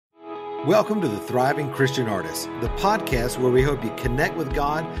Welcome to the Thriving Christian Artist, the podcast where we hope you connect with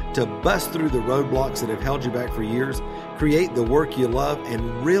God to bust through the roadblocks that have held you back for years, create the work you love,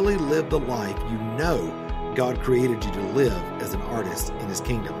 and really live the life you know God created you to live as an artist in His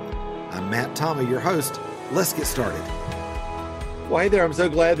kingdom. I'm Matt Tommy, your host. Let's get started. Well, hey there. I'm so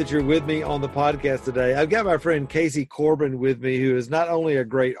glad that you're with me on the podcast today. I've got my friend Casey Corbin with me, who is not only a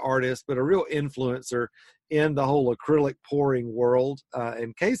great artist, but a real influencer in the whole acrylic pouring world.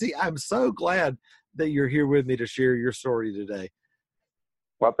 And Casey, I'm so glad that you're here with me to share your story today.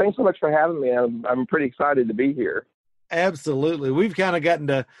 Well, thanks so much for having me. I'm pretty excited to be here. Absolutely. We've kind of gotten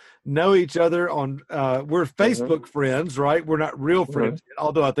to know each other on, we're Facebook friends, right? We're not real friends,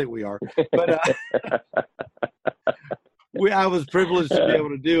 although I think we are. But I was privileged to be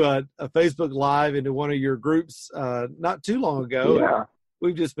able to do a Facebook Live into one of your groups not too long ago. Yeah.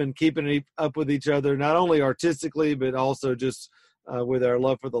 We've just been keeping up with each other, not only artistically, but also just with our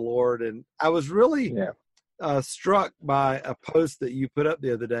love for the Lord. And I was really struck by a post that you put up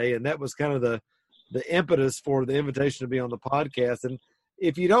the other day, and that was kind of the impetus for the invitation to be on the podcast. And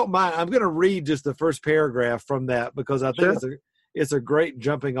if you don't mind, I'm going to read just the first paragraph from that, because I think it's a great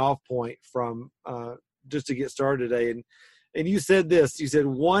jumping off point from just to get started today. And you said this, you said,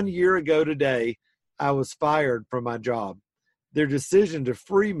 1 year ago today, I was fired from my job. Their decision to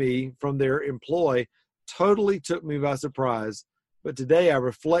free me from their employ totally took me by surprise. But today I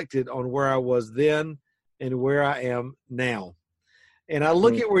reflected on where I was then and where I am now. And I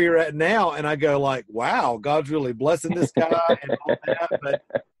look at where you're at now and I go like, wow, God's really blessing this guy and all that. But,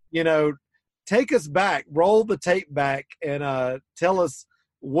 you know, take us back, roll the tape back and tell us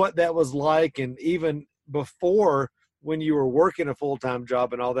what that was like. And even before, when you were working a full-time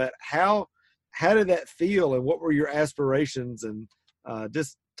job and all that, how did that feel and what were your aspirations? And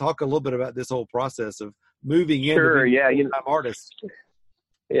just talk a little bit about this whole process of moving into being a full-time artist.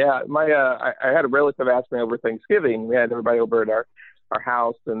 Yeah, I had a relative ask me over Thanksgiving. We had everybody over at our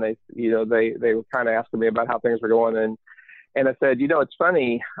house, and they were kind of asking me about how things were going, and I said, it's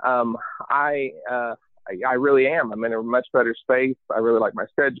funny. I really am. I'm in a much better space. I really like my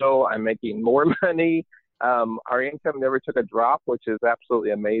schedule. I'm making more money. Our income never took a drop, which is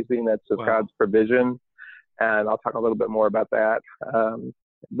absolutely amazing. That's just God's provision. And I'll talk a little bit more about that. Our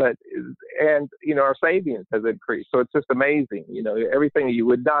savings has increased. So it's just amazing, everything you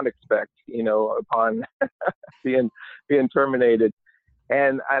would not expect, upon being terminated.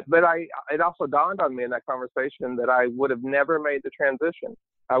 And, it also dawned on me in that conversation that I would have never made the transition.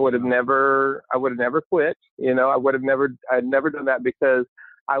 I would have never quit. I'd never done that because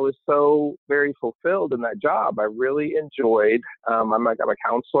I was so very fulfilled in that job. I really enjoyed, I'm a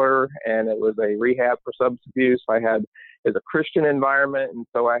counselor, and it was a rehab for substance abuse. It's a Christian environment. And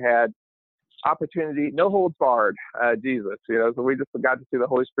so I had opportunity, no holds barred, Jesus, so we just got to see the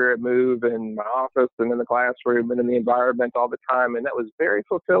Holy Spirit move in my office and in the classroom and in the environment all the time. And that was very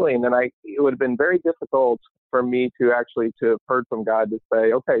fulfilling. And it would have been very difficult for me to have heard from God to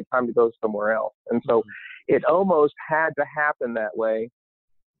say, okay, time to go somewhere else. And so it almost had to happen that way.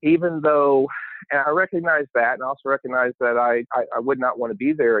 Even though, and I recognize that, and also recognize that I would not want to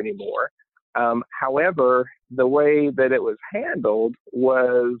be there anymore. However, the way that it was handled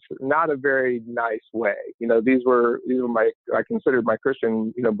was not a very nice way. These were I considered my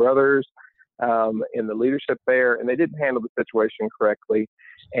Christian, brothers, in the leadership there, and they didn't handle the situation correctly.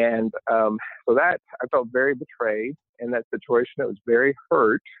 And, so that I felt very betrayed in that situation. It was very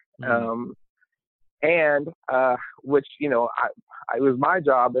hurt. Which, it was my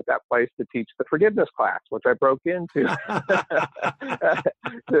job at that place to teach the forgiveness class, which I broke into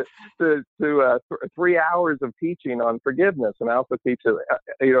to 3 hours of teaching on forgiveness. And I also teach it,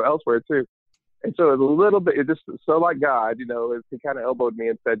 elsewhere too. And so it was a little bit, it just so like God, he kind of elbowed me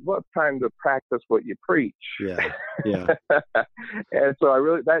and said, well, it's time to practice what you preach. Yeah. And so I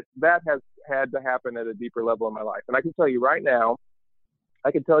really, that has had to happen at a deeper level in my life. And I can tell you right now,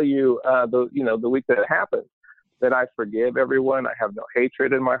 the week that it happened, that I forgive everyone. I have no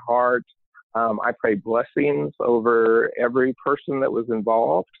hatred in my heart. I pray blessings over every person that was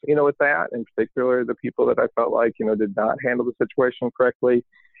involved, with that, in particular, the people that I felt like, did not handle the situation correctly.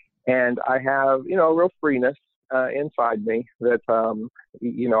 And I have, a real freeness inside me that,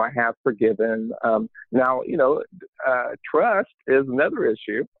 I have forgiven. Now, trust is another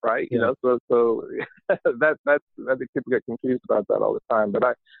issue, right? So that's I think people get confused about that all the time. But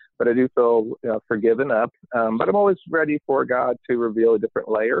I do feel forgiven up. But I'm always ready for God to reveal a different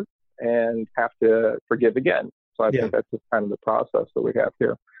layer and have to forgive again. So I think that's just kind of the process that we have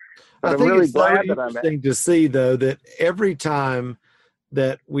here. But I'm really glad that I'm interesting to see, though, that every time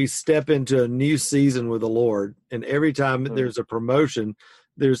that we step into a new season with the Lord, and every time there's a promotion,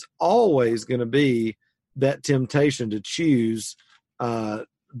 there's always going to be that temptation to choose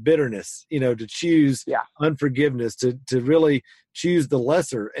bitterness, to choose unforgiveness, to really choose the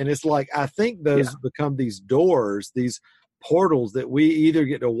lesser. And it's like, I think those become these doors, these portals that we either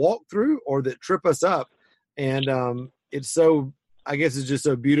get to walk through or that trip us up. And I guess it's just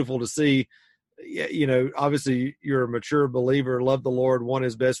so beautiful to see, obviously you're a mature believer, love the Lord, want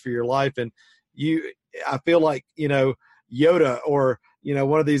his best for your life. And I feel like, Yoda or,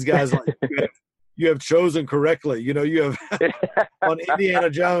 one of these guys, like, you have chosen correctly. You have on Indiana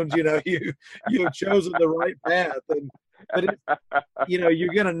Jones, you have chosen the right path. But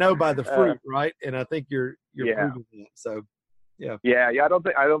you're going to know by the fruit, right? And I think you're proving that. So, yeah. I don't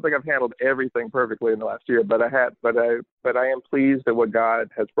think I've handled everything perfectly in the last year, but I am pleased at what God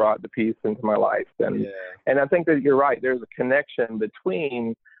has brought the peace into my life. And I think that you're right. There's a connection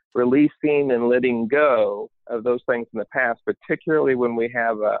between releasing and letting go of those things in the past, particularly when we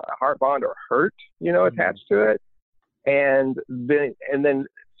have a heart bond or hurt, attached to it. And then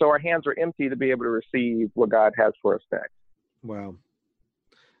so our hands are empty to be able to receive what God has for us next. Wow.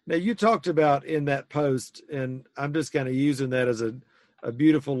 Now you talked about in that post, and I'm just kind of using that as a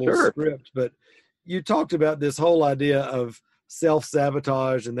beautiful little script, but you talked about this whole idea of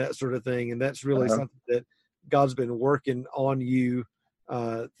self-sabotage and that sort of thing. And that's really something that God's been working on you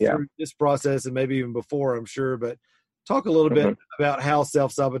through this process and maybe even before, I'm sure. But talk a little bit about how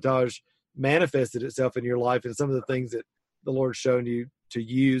self-sabotage manifested itself in your life and some of the things that the Lord's shown you to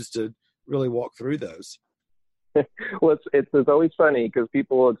use to really walk through those. Well, it's always funny because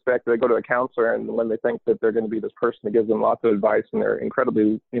people expect they go to a counselor, and when they think that they're going to be this person that gives them lots of advice, and they're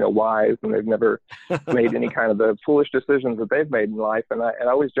incredibly, wise, and they've never made any kind of the foolish decisions that they've made in life. And I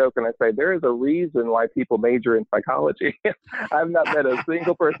always joke and I say there is a reason why people major in psychology. I've not met a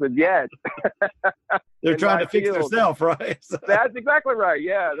single person yet. They're trying to fix themselves, right? That's exactly right.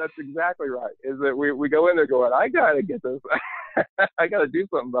 Yeah, that's exactly right. Is that we go in there going, I got to get this. I got to do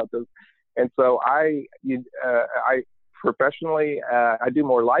something about this. And so I professionally, I do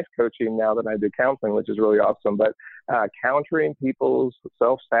more life coaching now than I do counseling, which is really awesome. But countering people's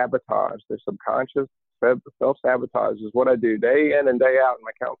self-sabotage, their subconscious self-sabotage is what I do day in and day out in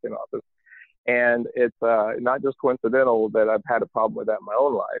my counseling office. And it's not just coincidental that I've had a problem with that in my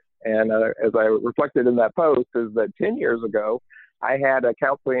own life. And as I reflected in that post, is that 10 years ago, I had a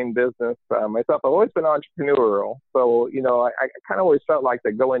counseling business myself. I've always been entrepreneurial. So, I kind of always felt like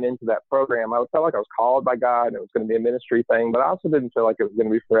that going into that program, I felt like I was called by God and it was going to be a ministry thing, but I also didn't feel like it was going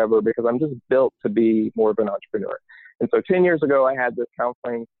to be forever because I'm just built to be more of an entrepreneur. And so 10 years ago, I had this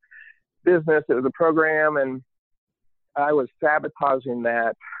counseling business. It was a program, and I was sabotaging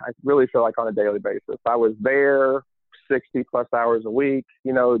that. I really feel like on a daily basis. I was there 60 plus hours a week,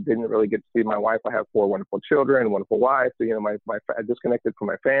 didn't really get to see my wife. I have 4 wonderful children, a wonderful wife. So, I disconnected from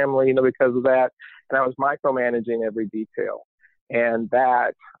my family, because of that. And I was micromanaging every detail. And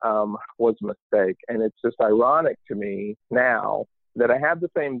that was a mistake. And it's just ironic to me now that I have the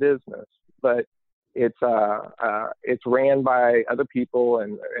same business, but it's ran by other people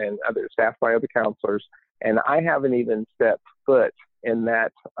and other staffed by other counselors. And I haven't even stepped foot in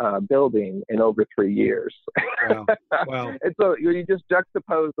that building in over 3 years. Wow. And so you just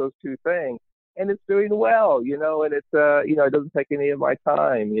juxtapose those two things, and it's doing well, and it's, it doesn't take any of my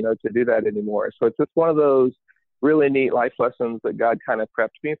time, to do that anymore. So it's just one of those really neat life lessons that God kind of prepped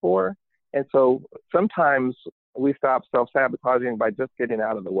me for. And so sometimes we stop self-sabotaging by just getting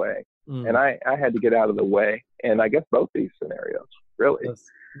out of the way. And I had to get out of the way. And I guess both these scenarios, really.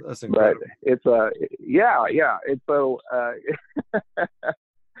 That's incredible. But it's It's so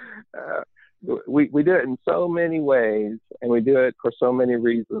we do it in so many ways, and we do it for so many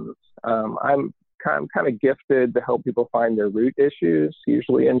reasons. I'm kind of gifted to help people find their root issues,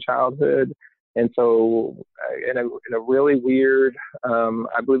 usually in childhood. And so, in a really weird,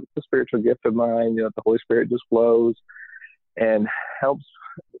 I believe it's a spiritual gift of mine. The Holy Spirit just flows and helps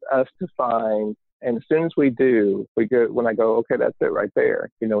us to find. And as soon as we do, when I go, okay, that's it right there.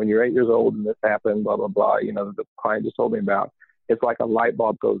 When you're 8 years old and this happened, blah, blah, blah, the client just told me about, it's like a light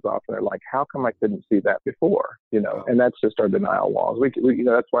bulb goes off and they're like, how come I couldn't see that before? And that's just our denial walls. We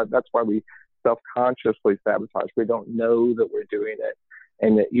that's why we self-consciously sabotage. We don't know that we're doing it.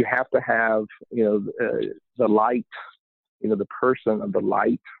 And that you have to have, the light, the person of the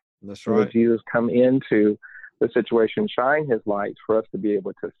light. That's right. Jesus come into the situation, shine his light for us to be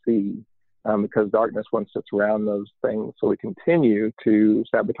able to see. Because darkness wants to surround those things. So we continue to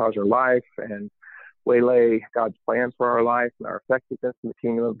sabotage our life and waylay God's plan for our life and our effectiveness in the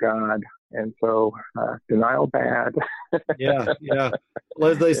kingdom of God. And so denial bad. Yeah.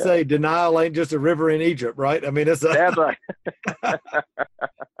 Well, as they say, denial ain't just a river in Egypt, right? I mean, it's that's right.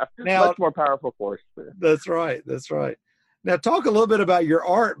 Now, much more powerful force. That's right. Now, talk a little bit about your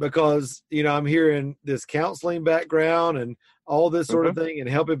art, because, I'm hearing this counseling background and all this sort of thing, and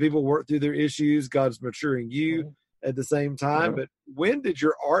helping people work through their issues. God's maturing you at the same time. But when did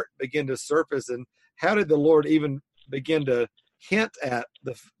your art begin to surface, and how did the Lord even begin to hint at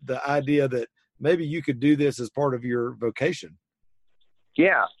the idea that maybe you could do this as part of your vocation?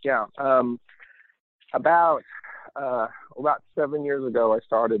 Yeah. About 7 years ago, I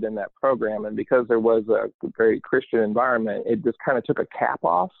started in that program, and because there was a very Christian environment, it just kind of took a cap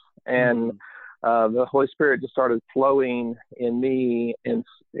off, and the Holy Spirit just started flowing in me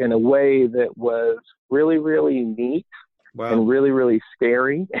in a way that was really, really neat. Wow. And really, really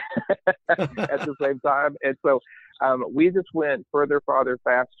scary at the same time. And so we just went further, farther,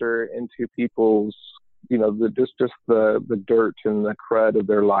 faster into people's, the dirt and the crud of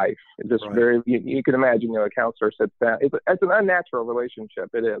their life. Just right. Very, you can imagine, a counselor sits down. It's an unnatural relationship.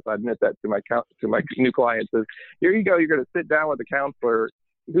 It is. I admit that to my new clients. Is here you go. You're going to sit down with a counselor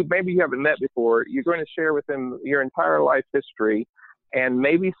who maybe you haven't met before. You're going to share with them your entire life history, and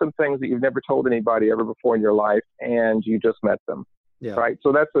maybe some things that you've never told anybody ever before in your life, and you just met them. Yeah. Right.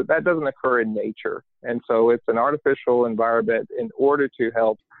 So that doesn't occur in nature. And so it's an artificial environment in order to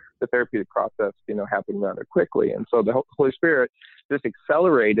help the therapeutic process, happen rather quickly. And so the Holy Spirit just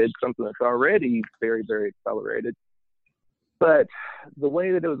accelerated something that's already very, very accelerated. But the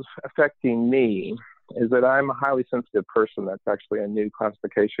way that it was affecting me is that I'm a highly sensitive person. That's actually a new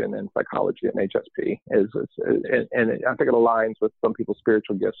classification in psychology and HSP. And I think it aligns with some people's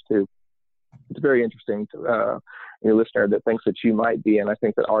spiritual gifts too. It's very interesting to your listener that thinks that you might be, and I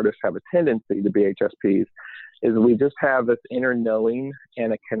think that artists have a tendency to be HSPs, is we just have this inner knowing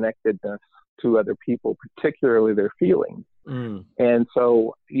and a connectedness to other people, particularly their feelings. And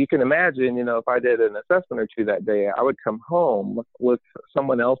so you can imagine, if I did an assessment or two that day, I would come home with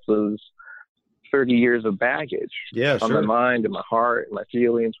someone else's 30 years of baggage on my mind and my heart and my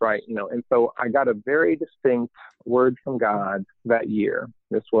feelings, right? And so I got a very distinct word from God that year.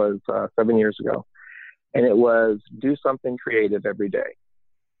 This was 7 years ago. And it was, do something creative every day.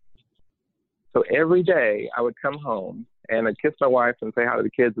 So every day I would come home and I'd kiss my wife and say hi to the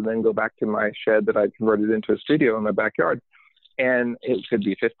kids, and then go back to my shed that I'd converted into a studio in my backyard. And it could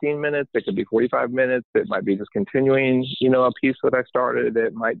be 15 minutes. It could be 45 minutes. It might be just continuing, a piece that I started.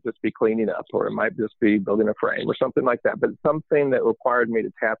 It might just be cleaning up, or it might just be building a frame or something like that. But something that required me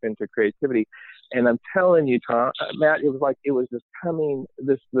to tap into creativity. And I'm telling you, Matt, it was like it was just coming.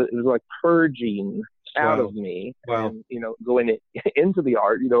 It was like purging out of me, and going into the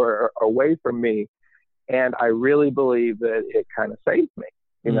art, or away from me. And I really believe that it kind of saved me,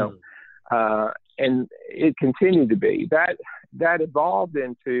 and it continued to be that evolved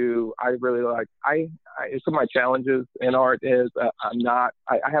into, I really like, some of my challenges in art is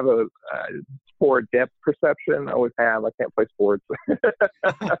I have a poor depth perception. I always have. I can't play sports. I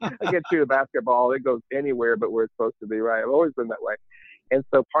can't shoot a basketball. It goes anywhere but where it's supposed to be, right? I've always been that way. And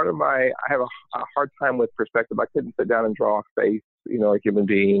so I have a hard time with perspective. I couldn't sit down and draw a face, a human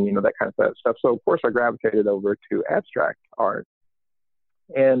being, that kind of stuff. So of course I gravitated over to abstract art.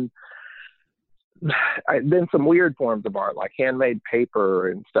 And then some weird forms of art, like handmade paper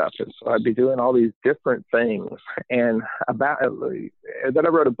and stuff. And so I'd be doing all these different things. And then I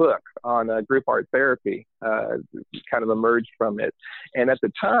wrote a book on group art therapy, kind of emerged from it. And at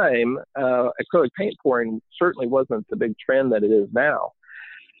the time, acrylic paint pouring certainly wasn't the big trend that it is now.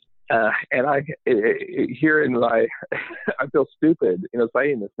 And I feel stupid,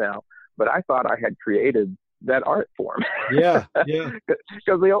 saying this now, but I thought I had created that art form. Yeah.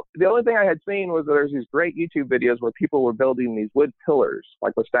 Because the only thing I had seen was that there's these great YouTube videos where people were building these wood pillars,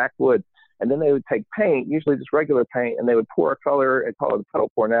 like with stacked wood, and then they would take paint, usually just regular paint, and they would pour a color, and call it a petal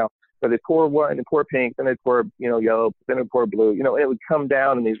pour now, but they pour one and pour pink, then they'd pour, yellow, then they'd pour blue, and it would come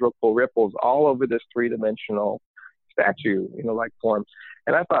down in these real cool ripples all over this three-dimensional statue, like form.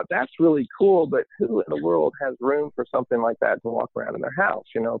 And I thought, that's really cool, but who in the world has room for something like that to walk around in their house,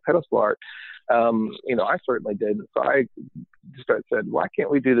 pedestal art? I certainly did. So I said, why can't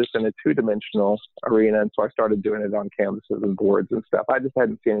we do this in a two-dimensional arena? And so I started doing it on canvases and boards and stuff. I just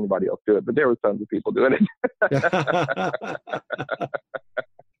hadn't seen anybody else do it, but there were tons of people doing it.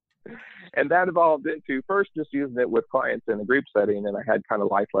 And that evolved into first just using it with clients in a group setting, and I had kind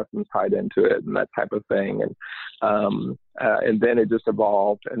of life lessons tied into it and that type of thing. And then it just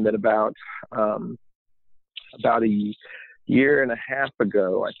evolved. And then about a year and a half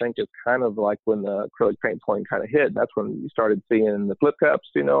ago, I think it's kind of like when the acrylic paint pouring kind of hit. That's when you started seeing the flip cups,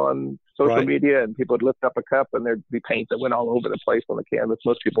 on social media, and people would lift up a cup and there'd be paint that went all over the place on the canvas.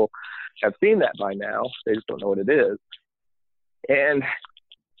 Most people have seen that by now. They just don't know what it is. And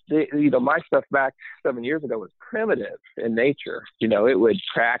my stuff back 7 years ago was primitive in nature. It would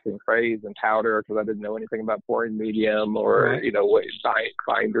crack and craze and powder because I didn't know anything about pouring medium or,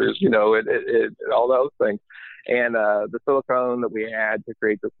 binders, all those things. And the silicone that we had to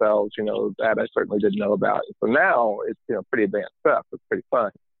create the cells, that I certainly didn't know about. So now it's, pretty advanced stuff. It's pretty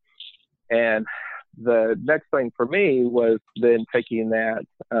fun. And the next thing for me was then taking that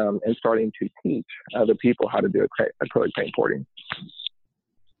and starting to teach other people how to do acrylic paint pouring.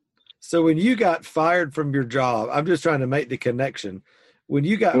 So when you got fired from your job, I'm just trying to make the connection. When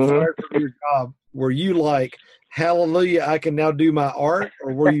you got fired from your job, were you like, hallelujah, I can now do my art?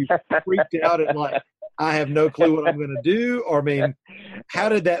 Or were you freaked out and like, I have no clue what I'm going to do? Or, how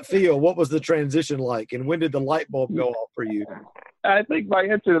did that feel? What was the transition like? And when did the light bulb go off for you? I think my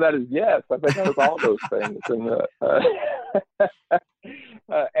answer to that is yes. I think it was all those things. And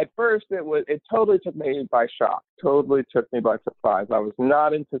at first, it totally took me by shock. Totally took me by surprise. I was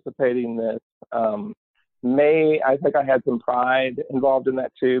not anticipating this. I think I had some pride involved in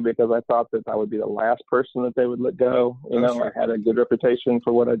that too, because I thought that I would be the last person that they would let go. Sure. I had a good reputation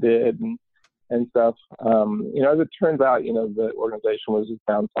for what I did and stuff. As it turns out, the organization was just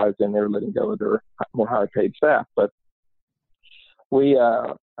downsized and they were letting go of their more higher paid staff. But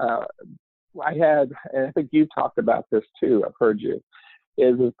I had, and I think you talked about this too, I've heard you,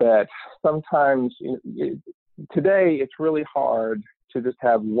 is that sometimes today it's really hard to just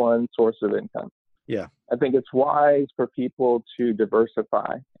have one source of income. Yeah. I think it's wise for people to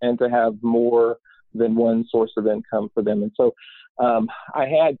diversify and to have more than one source of income for them. And so I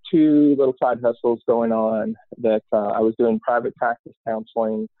had two little side hustles going on that I was doing private practice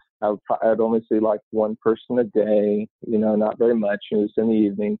counseling. I'd only see like one person a day, not very much. It was in the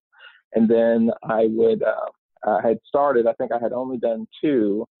evening. And then I had started, I think I had only done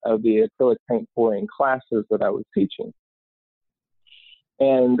 2 of the acrylic paint pouring classes that I was teaching.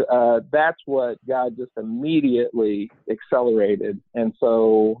 And that's what God just immediately accelerated. And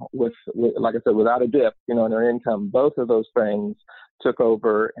so with like I said, without a dip, in our income, both of those things took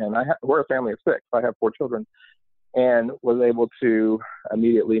over. And we're a family of 6. I have 4 children. And was able to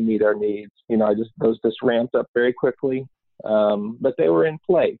immediately meet our needs. Those just ramped up very quickly, but they were in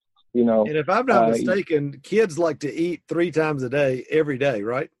place. And if I'm not mistaken, kids like to eat 3 times a day, every day,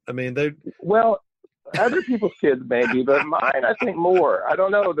 right? They. Well, other people's kids maybe, but mine, I think more. I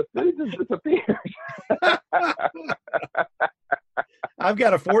don't know. The food just disappears. I've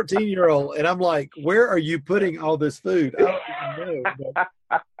got a 14-year-old, and I'm like, where are you putting all this food? I don't even know. But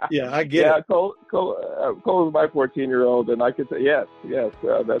yeah, I get it. Cole is my 14-year-old, and I could say, yes,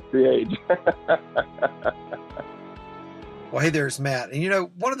 that's the age. Well, hey there, it's Matt.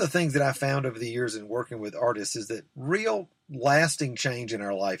 And one of the things that I found over the years in working with artists is that real lasting change in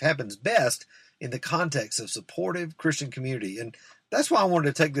our life happens best in the context of supportive Christian community. And that's why I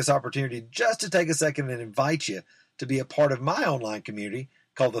wanted to take this opportunity just to take a second and invite you to be a part of my online community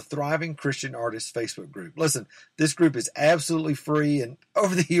called the Thriving Christian Artists Facebook group. Listen, this group is absolutely free, and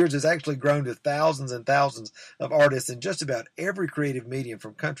over the years has actually grown to thousands and thousands of artists in just about every creative medium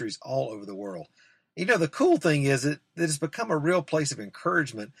from countries all over the world. The cool thing is that it's become a real place of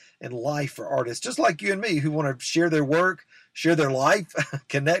encouragement and life for artists, just like you and me, who want to share their work, share their life,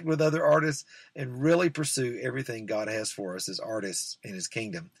 connect with other artists, and really pursue everything God has for us as artists in His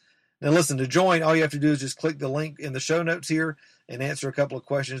kingdom. Now, listen, to join, all you have to do is just click the link in the show notes here and answer a couple of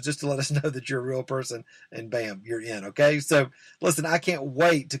questions just to let us know that you're a real person, and bam, you're in, okay? So, listen, I can't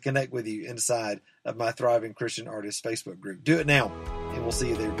wait to connect with you inside of my Thriving Christian Artists Facebook group. Do it now, and we'll see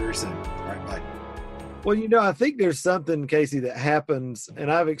you there very soon. All right, bye. Well, I think there's something, Casey, that happens,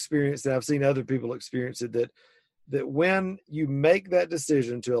 and I've experienced it, I've seen other people experience it, that when you make that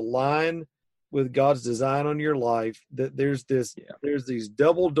decision to align with God's design on your life, that there's these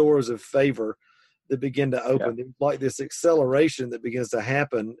double doors of favor that begin to open. There's like this acceleration that begins to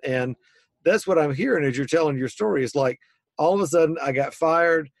happen. And that's what I'm hearing as you're telling your story. It's like all of a sudden I got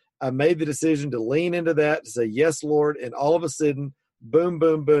fired. I made the decision to lean into that, to say, yes, Lord. And all of a sudden, boom,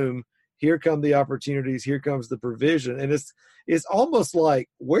 boom, boom. Here come the opportunities. Here comes the provision. And it's almost like,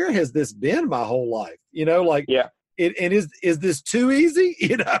 where has this been my whole life? Is this too easy?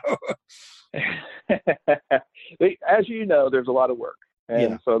 As you know, there's a lot of work.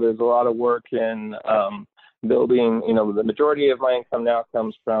 And so there's a lot of work in building, the majority of my income now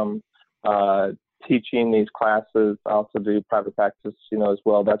comes from teaching these classes. I also do private practice, as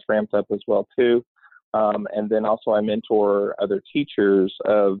well. That's ramped up as well, too. And then also I mentor other teachers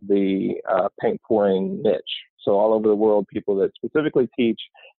of the paint pouring niche. So all over the world, people that specifically teach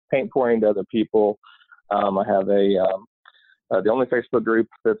paint pouring to other people. I have the only Facebook group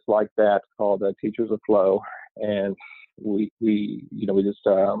that's like that called Teachers of Flow, and we just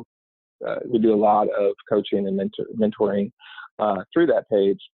we do a lot of coaching and mentoring through that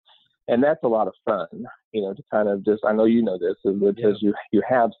page, and that's a lot of fun. To kind of just, I know you know this, is because you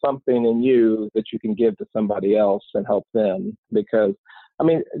have something in you that you can give to somebody else and help them. Because I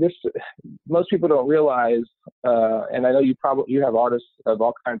mean, most people don't realize, and I know you have artists of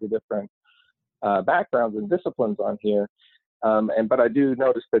all kinds of different backgrounds and disciplines on here. But I do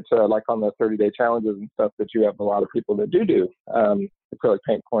notice that, like on the 30-day challenges and stuff, that you have a lot of people that do acrylic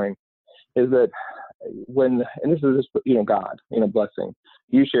paint pouring. Is that and this is just, God, blessing.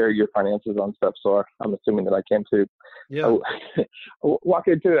 You share your finances on stuff, so I'm assuming that I can too. Yeah.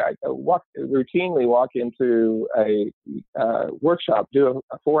 Routinely walk into a workshop, do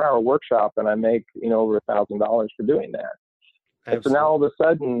a 4-hour workshop, and I make, over $1,000 for doing that. And so now all of a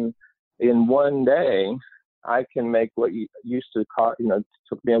sudden, in one day, I can make what used to cost,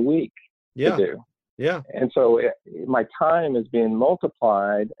 took me a week to do. Yeah. And so my time is being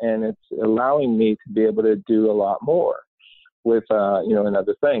multiplied, and it's allowing me to be able to do a lot more with, and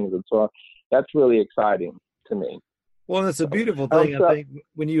other things. And so that's really exciting to me. Well, that's a beautiful thing. I think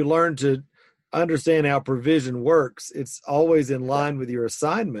when you learn to understand how provision works, it's always in line with your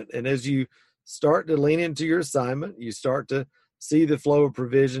assignment. And as you start to lean into your assignment, you start to see the flow of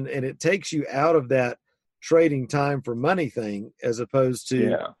provision, and it takes you out of that trading time for money thing, as opposed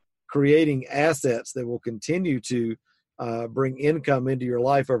to creating assets that will continue to bring income into your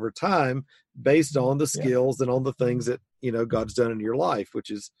life over time based on the skills and on the things that, God's done in your life,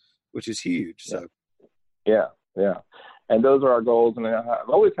 which is huge. So, yeah. And those are our goals. And I've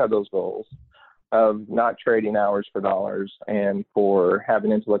always had those goals of not trading hours for dollars and for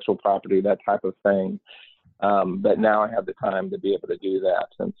having intellectual property, that type of thing. But now I have the time to be able to do that.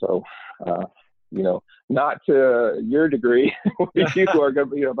 And so, not to your degree, you are going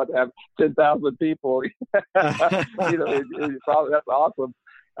to be about to have 10,000 people. Probably, that's awesome.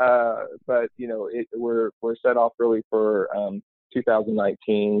 But we're set off really for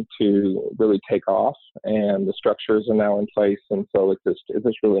 2019 to really take off, and the structures are now in place. And so it's just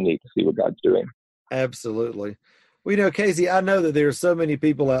really neat to see what God's doing. Absolutely. Well, Casey, I know that there are so many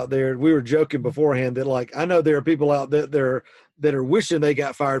people out there. We were joking beforehand that, I know there are people out there that are wishing they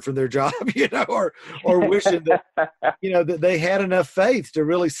got fired from their job, or wishing that, that they had enough faith to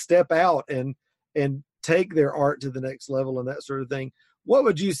really step out and take their art to the next level and that sort of thing. What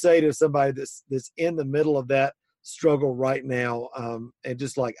would you say to somebody that's in the middle of that struggle right now, and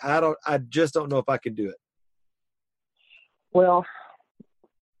just I just don't know if I can do it? Well,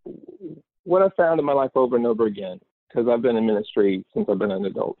 what I've found in my life over and over again, because I've been in ministry since I've been an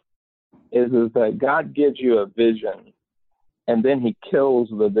adult, is that God gives you a vision, and then he kills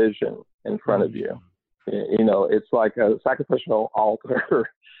the vision in front of you. It's like a sacrificial altar,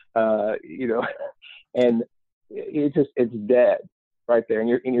 and it's dead right there. And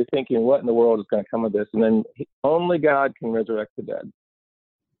you're thinking, what in the world is going to come of this? And then only God can resurrect the dead.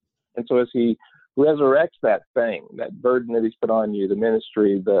 And so as he resurrects that thing, that burden that he's put on you, the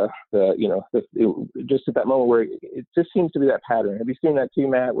ministry, just at that moment where it just seems to be that pattern. Have you seen that too,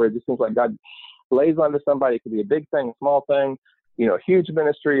 Matt, where it just seems like God lays onto somebody? It could be a big thing, a small thing, huge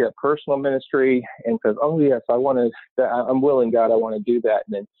ministry, a personal ministry, and says, oh yes, I'm willing, God, I want to do that.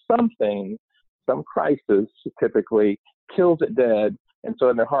 And then some crisis typically kills it dead. And so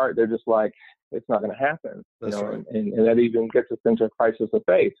in their heart, they're just like, it's not going to happen. That's right. And that even gets us into a crisis of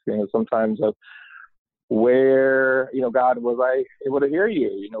faith, sometimes of where, God, was I able to hear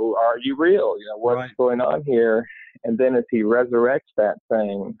you? Are you real? What's going on here? And then as he resurrects that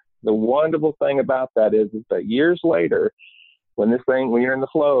thing, the wonderful thing about that is that years later, when you're in the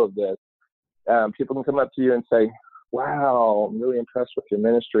flow of this, people can come up to you and say, wow, I'm really impressed with your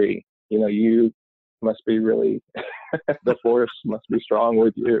ministry. You must be really, the force must be strong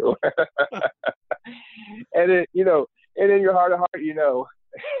with you. And and in your heart of heart,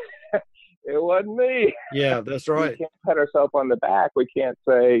 it wasn't me. Yeah, that's right. We can't pat ourselves on the back. We can't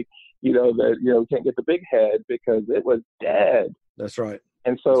say, we can't get the big head, because it was dead. That's right.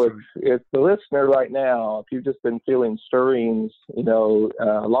 And so if the listener right now, if you've just been feeling stirrings, a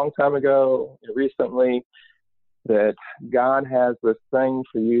long time ago, recently, that God has this thing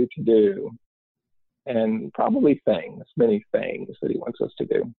for you to do, and probably many things that he wants us to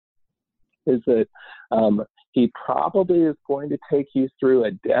do, is that he probably is going to take you through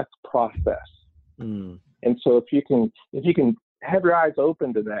a death process. And so if you can have your eyes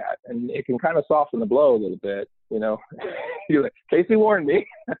open to that, and it can kind of soften the blow a little bit, you know. Casey warned me.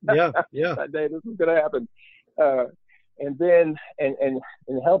 Yeah. That day this was going to happen. And then, and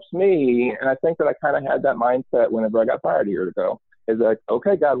it helps me. And I think that I kind of had that mindset whenever I got fired a year ago. Is like,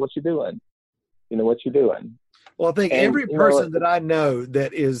 okay, God, what you doing? You know, what you doing? Well, I think every person that I know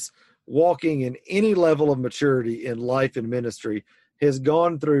that is walking in any level of maturity in life and ministry has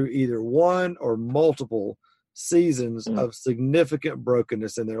gone through either one or multiple seasons of significant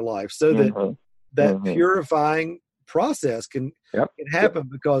brokenness in their life, so that purifying process can happen,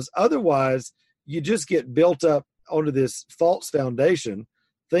 because otherwise you just get built up onto this false foundation.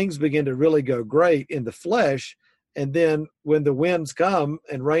 Things begin to really go great in the flesh, and then when the winds come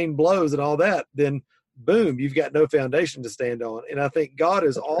and rain blows and all that, then boom, you've got no foundation to stand on. And I think God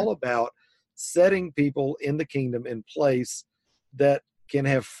is all about setting people in the kingdom in place that can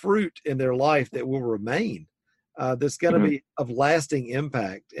have fruit in their life that will remain, that's going to be of lasting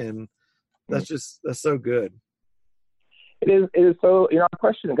impact. And that's so good. It is so, you know, I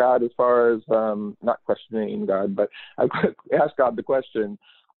question God as far as, not questioning God, but I asked God the question,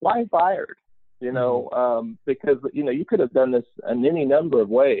 why fired? You know, because, you know, you could have done this in any number of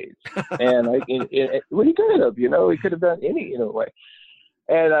ways. And well, he could have, you know, he could have done any, you know, way.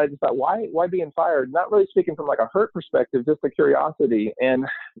 And I just thought, why being fired? Not really speaking from like a hurt perspective, just a curiosity. And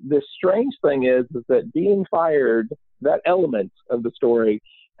the strange thing is that being fired, that element of the story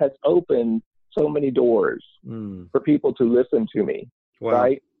has opened so many doors for people to listen to me,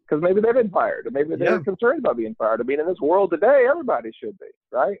 right? Because maybe they've been fired, or maybe they're concerned about being fired. I mean, in this world today, everybody should be,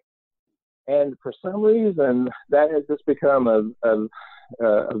 right? And for some reason, that has just become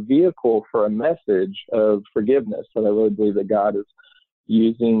a vehicle for a message of forgiveness. And I really believe that God is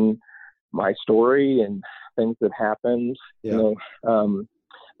using my story and things that happened. You know,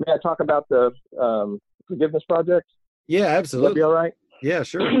 may I talk about the Forgiveness Project? Yeah, absolutely. Would that be all right? Yeah,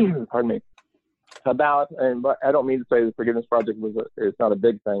 sure. Pardon me. But I don't mean to say the Forgiveness Project it's not a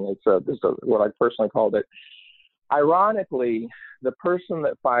big thing. It's what I personally called it. Ironically, the person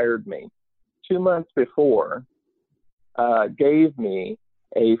that fired me 2 months before gave me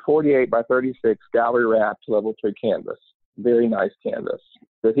a 48 by 36 gallery wrapped level 3 canvas, very nice canvas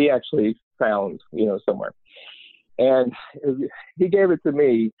that he actually found, you know, somewhere. And he gave it to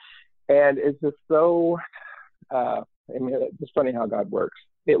me, and it's just so, I mean, it's funny how God works.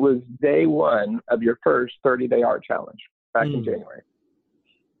 It was day one of your first 30-day art challenge back in January.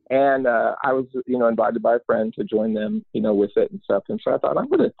 And I was, you know, invited by a friend to join them, you know, with it and stuff. And so I thought, I'm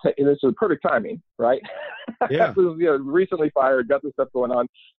going to take, this is perfect timing, right? Yeah. I was, you know, recently fired, got this stuff going on,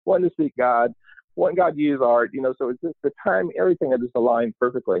 wanted to seek God, wanted God to use art, you know, so it's just the time, everything had just aligned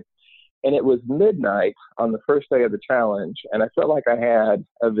perfectly. And it was midnight on the first day of the challenge, and I felt like I had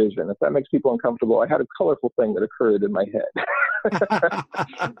a vision. If that makes people uncomfortable, I had a colorful thing that occurred in my head.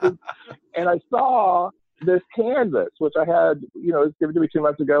 And I saw this canvas, which I had, you know, it was given to me 2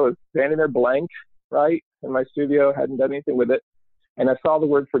 months ago. It was standing there blank, right, in my studio, hadn't done anything with it. And I saw the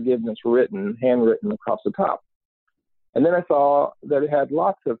word forgiveness written, handwritten across the top. And then I saw that it had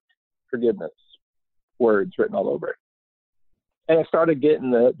lots of forgiveness words written all over it. And I started getting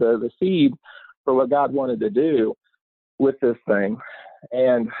the seed for what God wanted to do with this thing.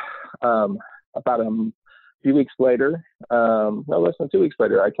 And about a few weeks later, no less than 2 weeks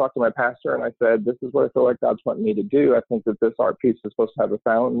later, I talked to my pastor and I said, this is what I feel like God's wanting me to do. I think that this art piece is supposed to have a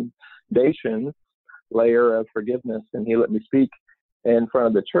foundation layer of forgiveness. And he let me speak in front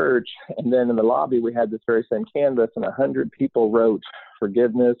of the church. And then in the lobby, we had this very same canvas, and 100 people wrote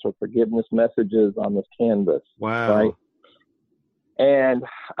forgiveness or forgiveness messages on this canvas. Wow. Right? And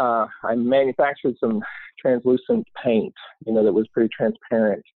I manufactured some translucent paint, you know, that was pretty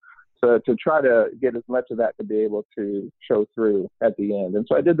transparent, so to try to get as much of that to be able to show through at the end. And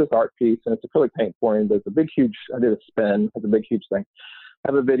so I did this art piece, and it's acrylic paint pouring, but it's a big, huge, I did a spin. It's a big, huge thing.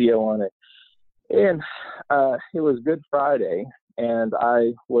 I have a video on it. And it was Good Friday, and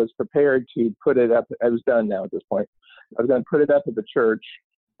I was prepared to put it up. I was done now at this point. I was going to put it up at the church.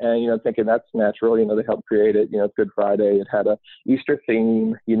 And, you know, thinking that's natural, you know, they helped create it. You know, it's Good Friday. It had a Easter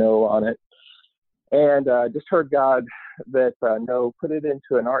theme, you know, on it. And just heard God that, no, put it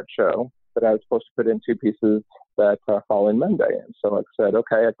into an art show that I was supposed to put in 2 pieces that following Monday. And so I said,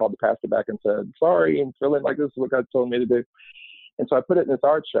 okay, I called the pastor back and said, sorry, I'm feeling like this is what God told me to do. And so I put it in this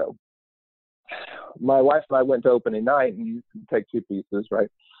art show. My wife and I went to opening night, and you can take 2 pieces, right?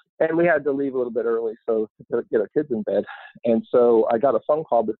 And we had to leave a little bit early so to get our kids in bed. And so I got a phone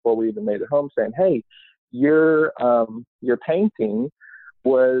call before we even made it home saying, hey, your painting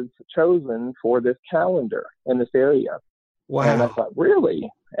was chosen for this calendar in this area. Wow. And I thought, really?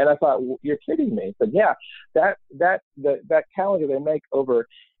 And I thought, well, you're kidding me. But yeah, that calendar, they make over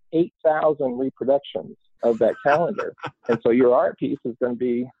 8,000 reproductions of that calendar. And so your art piece is going to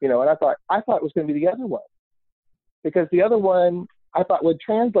be, and I thought it was going to be the other one, because the other one I thought would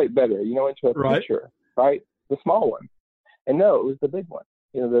translate better, into a picture, right? The small one. And no, it was the big one,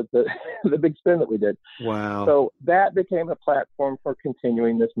 the big spin that we did. Wow. So that became a platform for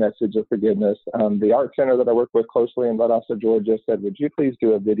continuing this message of forgiveness. The art center that I work with closely in Valdosta, Georgia, said, would you please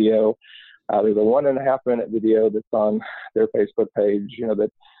do a video? There's a 1.5-minute video that's on their Facebook page,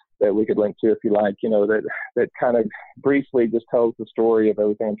 that we could link to if you like, that kind of briefly just tells the story of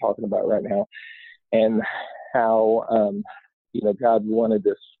everything I'm talking about right now, and how, God wanted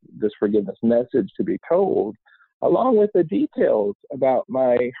this forgiveness message to be told, along with the details about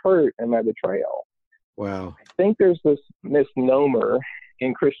my hurt and my betrayal. Wow. I think there's this misnomer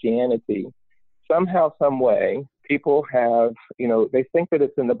in Christianity. Somehow, some way, people have, they think that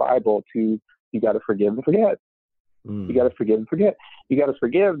it's in the Bible you got to forgive and forget. You got to forgive and forget. You got to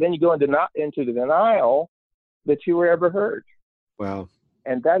forgive, then you go into the denial that you were ever hurt. Wow.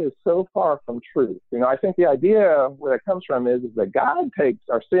 And that is so far from truth. I think the idea where it comes from is that God takes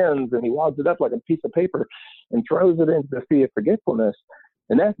our sins and he wads it up like a piece of paper and throws it into the sea of forgetfulness.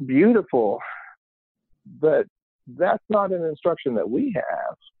 And that's beautiful. But that's not an instruction that we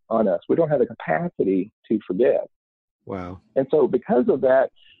have on us. We don't have the capacity to forget. Wow. And so because of that,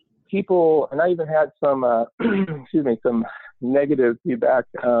 people, and I even had some, some negative feedback,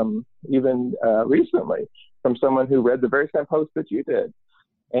 even recently, from someone who read the very same post that you did,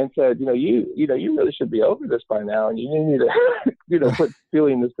 and said, you really should be over this by now, and you need to, quit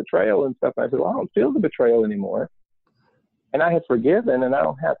feeling this betrayal and stuff. And I said, well, I don't feel the betrayal anymore, and I have forgiven, and I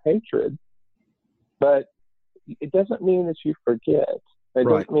don't have hatred. But it doesn't mean that you forget. It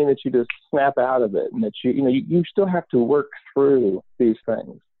doesn't mean that you just snap out of it, and that you still have to work through these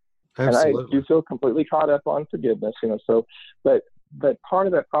things. Absolutely. And I do feel completely caught up on forgiveness, so, but part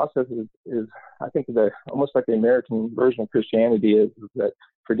of that process is I think almost like the American version of Christianity is that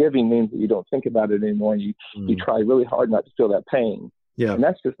forgiving means that you don't think about it anymore, and you try really hard not to feel that pain. Yeah. And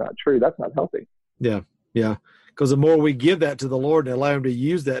that's just not true. That's not healthy. Yeah. Yeah. Because the more we give that to the Lord and allow him to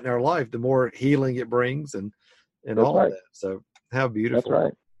use that in our life, the more healing it brings and all of that. So how beautiful. That's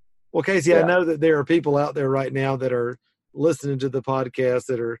right. Well, Casey, I know that there are people out there right now that are listening to the podcast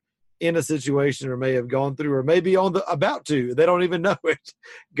that are in a situation or may have gone through or maybe about to, they don't even know it,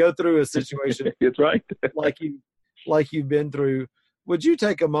 go through a situation. That's right. like you've been through. Would you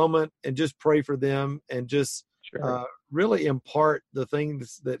take a moment and just pray for them and just really impart the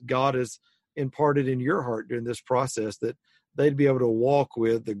things that God has imparted in your heart during this process, that they'd be able to walk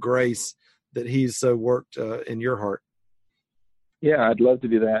with the grace that he's so worked in your heart? Yeah, I'd love to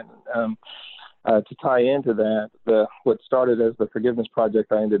do that. To tie into that, what started as the Forgiveness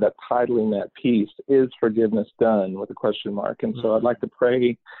Project, I ended up titling that piece, Is Forgiveness Done? With a question mark. And so I'd like to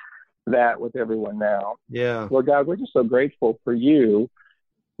pray that with everyone now. Yeah. Lord God, we're just so grateful for you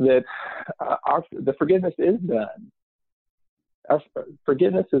that the forgiveness is done. Our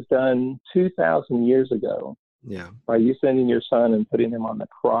forgiveness is done 2,000 years ago. Yeah. By you sending your son and putting him on the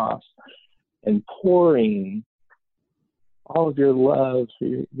cross and pouring all of your love,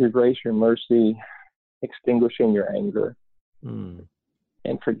 your grace, your mercy, extinguishing your anger.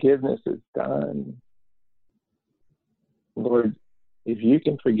 And forgiveness is done. Lord, if you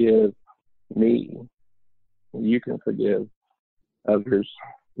can forgive me, you can forgive others,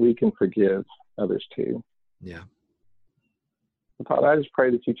 we can forgive others too. Yeah. Father, I just pray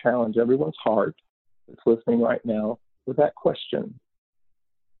that you challenge everyone's heart that's listening right now with that question.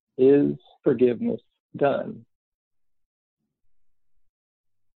 Is forgiveness done?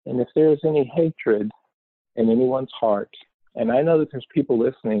 And if there is any hatred in anyone's heart, and I know that there's people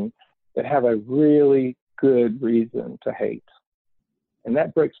listening that have a really good reason to hate, and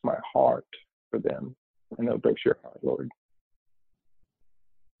that breaks my heart for them. I know it breaks your heart, Lord.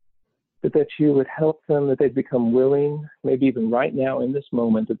 But that you would help them, that they'd become willing, maybe even right now in this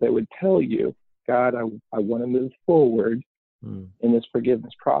moment, that they would tell you, God, I want to move forward in this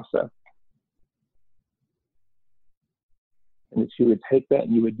forgiveness process. And that you would take that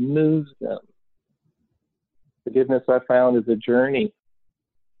and you would move them. Forgiveness, I found, is a journey.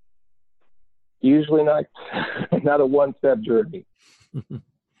 Usually not a one-step journey.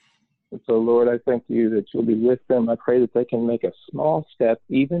 And so, Lord, I thank you that you'll be with them. I pray that they can make a small step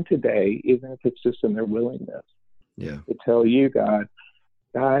even today, even if it's just in their willingness. Yeah. To tell you, God,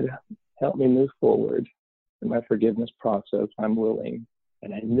 help me move forward in my forgiveness process. I'm willing.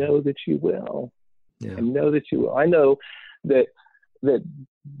 And I know that you will. Yeah. I know that you will. I know that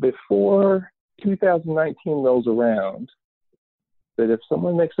before 2019 rolls around, that if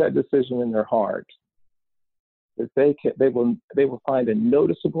someone makes that decision in their heart, that they will find a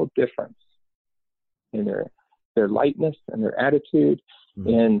noticeable difference in their lightness and their attitude,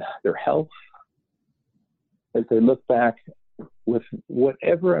 in their health, as they look back with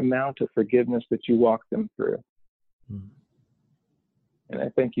whatever amount of forgiveness that you walk them through. And I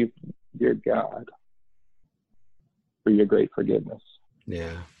thank you, dear God, for your great forgiveness.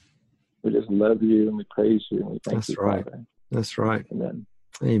 Yeah. We just love you and we praise you and we thank you, right. Father. That's right. Amen.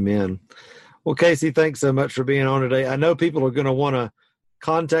 Amen. Well, Casey, thanks so much for being on today. I know people are going to want to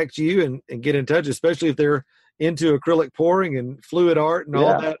contact you and get in touch, especially if they're into acrylic pouring and fluid art and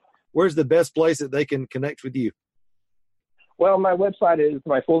all that. Where's the best place that they can connect with you? Well, my website is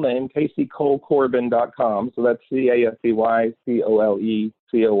my full name, CaseyColeCorbin.com. So that's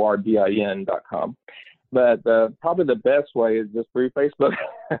CaseyColeCorbin.com. But probably the best way is just through Facebook.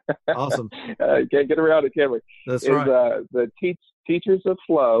 Awesome. Can't get around it, can we? That's right. The Teachers of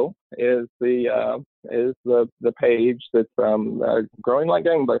Flow is the page that's growing like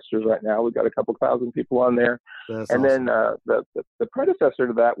gangbusters right now. We've got a couple thousand people on there. That's and awesome. Then the predecessor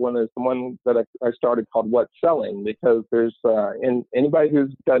to that one is the one that I started called What's Selling, because there's anybody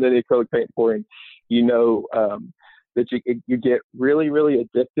who's done any acrylic paint pouring, that you get really, really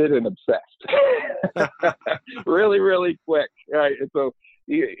addicted and obsessed really, really quick. Right. And so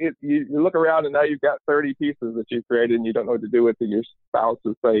you look around and now you've got 30 pieces that you've created and you don't know what to do with it. Your spouse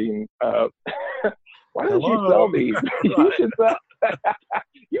is saying, why don't you sell these? You should sell.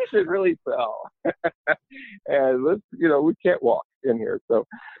 You should really sell. And we can't walk in here. So,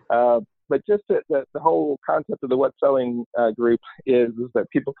 but just the whole concept of the What's Selling group is that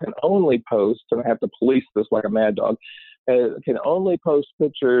people can only post, and I have to police this like a mad dog, can only post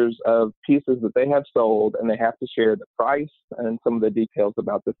pictures of pieces that they have sold, and they have to share the price and some of the details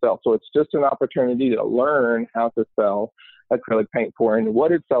about the sale. So it's just an opportunity to learn how to sell acrylic paint pouring and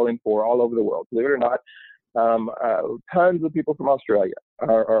what it's selling for all over the world. Believe it or not, tons of people from Australia,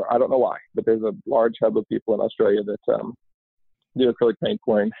 or I don't know why, but there's a large hub of people in Australia that do acrylic paint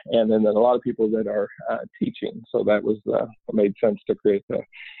pouring, and then there's a lot of people that are teaching. So that was made sense to create the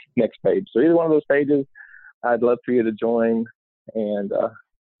next page. So either one of those pages, I'd love for you to join, and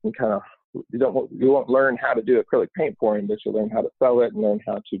you won't learn how to do acrylic paint pouring, but you'll learn how to sell it and learn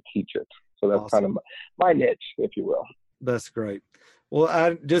how to teach it. So that's awesome. kind of my niche, if you will. That's great.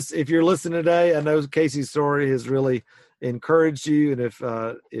 Well, if you're listening today, I know Casey's story has really encouraged you, and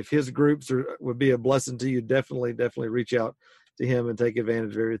if his groups would be a blessing to you, definitely reach out to him and take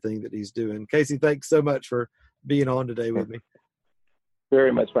advantage of everything that he's doing. Casey, thanks so much for being on today with me.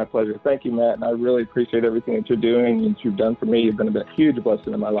 Very much my pleasure. Thank you, Matt. And I really appreciate everything that you're doing and you've done for me. You've been a huge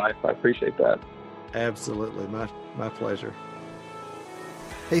blessing in my life. I appreciate that. Absolutely. My pleasure.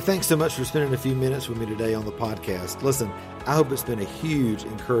 Hey, thanks so much for spending a few minutes with me today on the podcast. Listen, I hope it's been a huge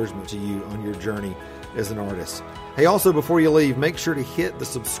encouragement to you on your journey as an artist. Hey, also, before you leave, make sure to hit the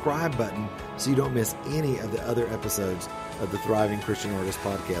subscribe button so you don't miss any of the other episodes of the Thriving Christian Artist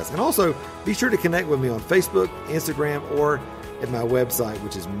podcast. And also, be sure to connect with me on Facebook, Instagram, or at my website,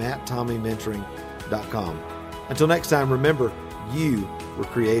 which is matttommeymentoring.com. Until next time, remember, you were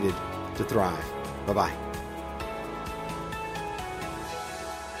created to thrive. Bye-bye.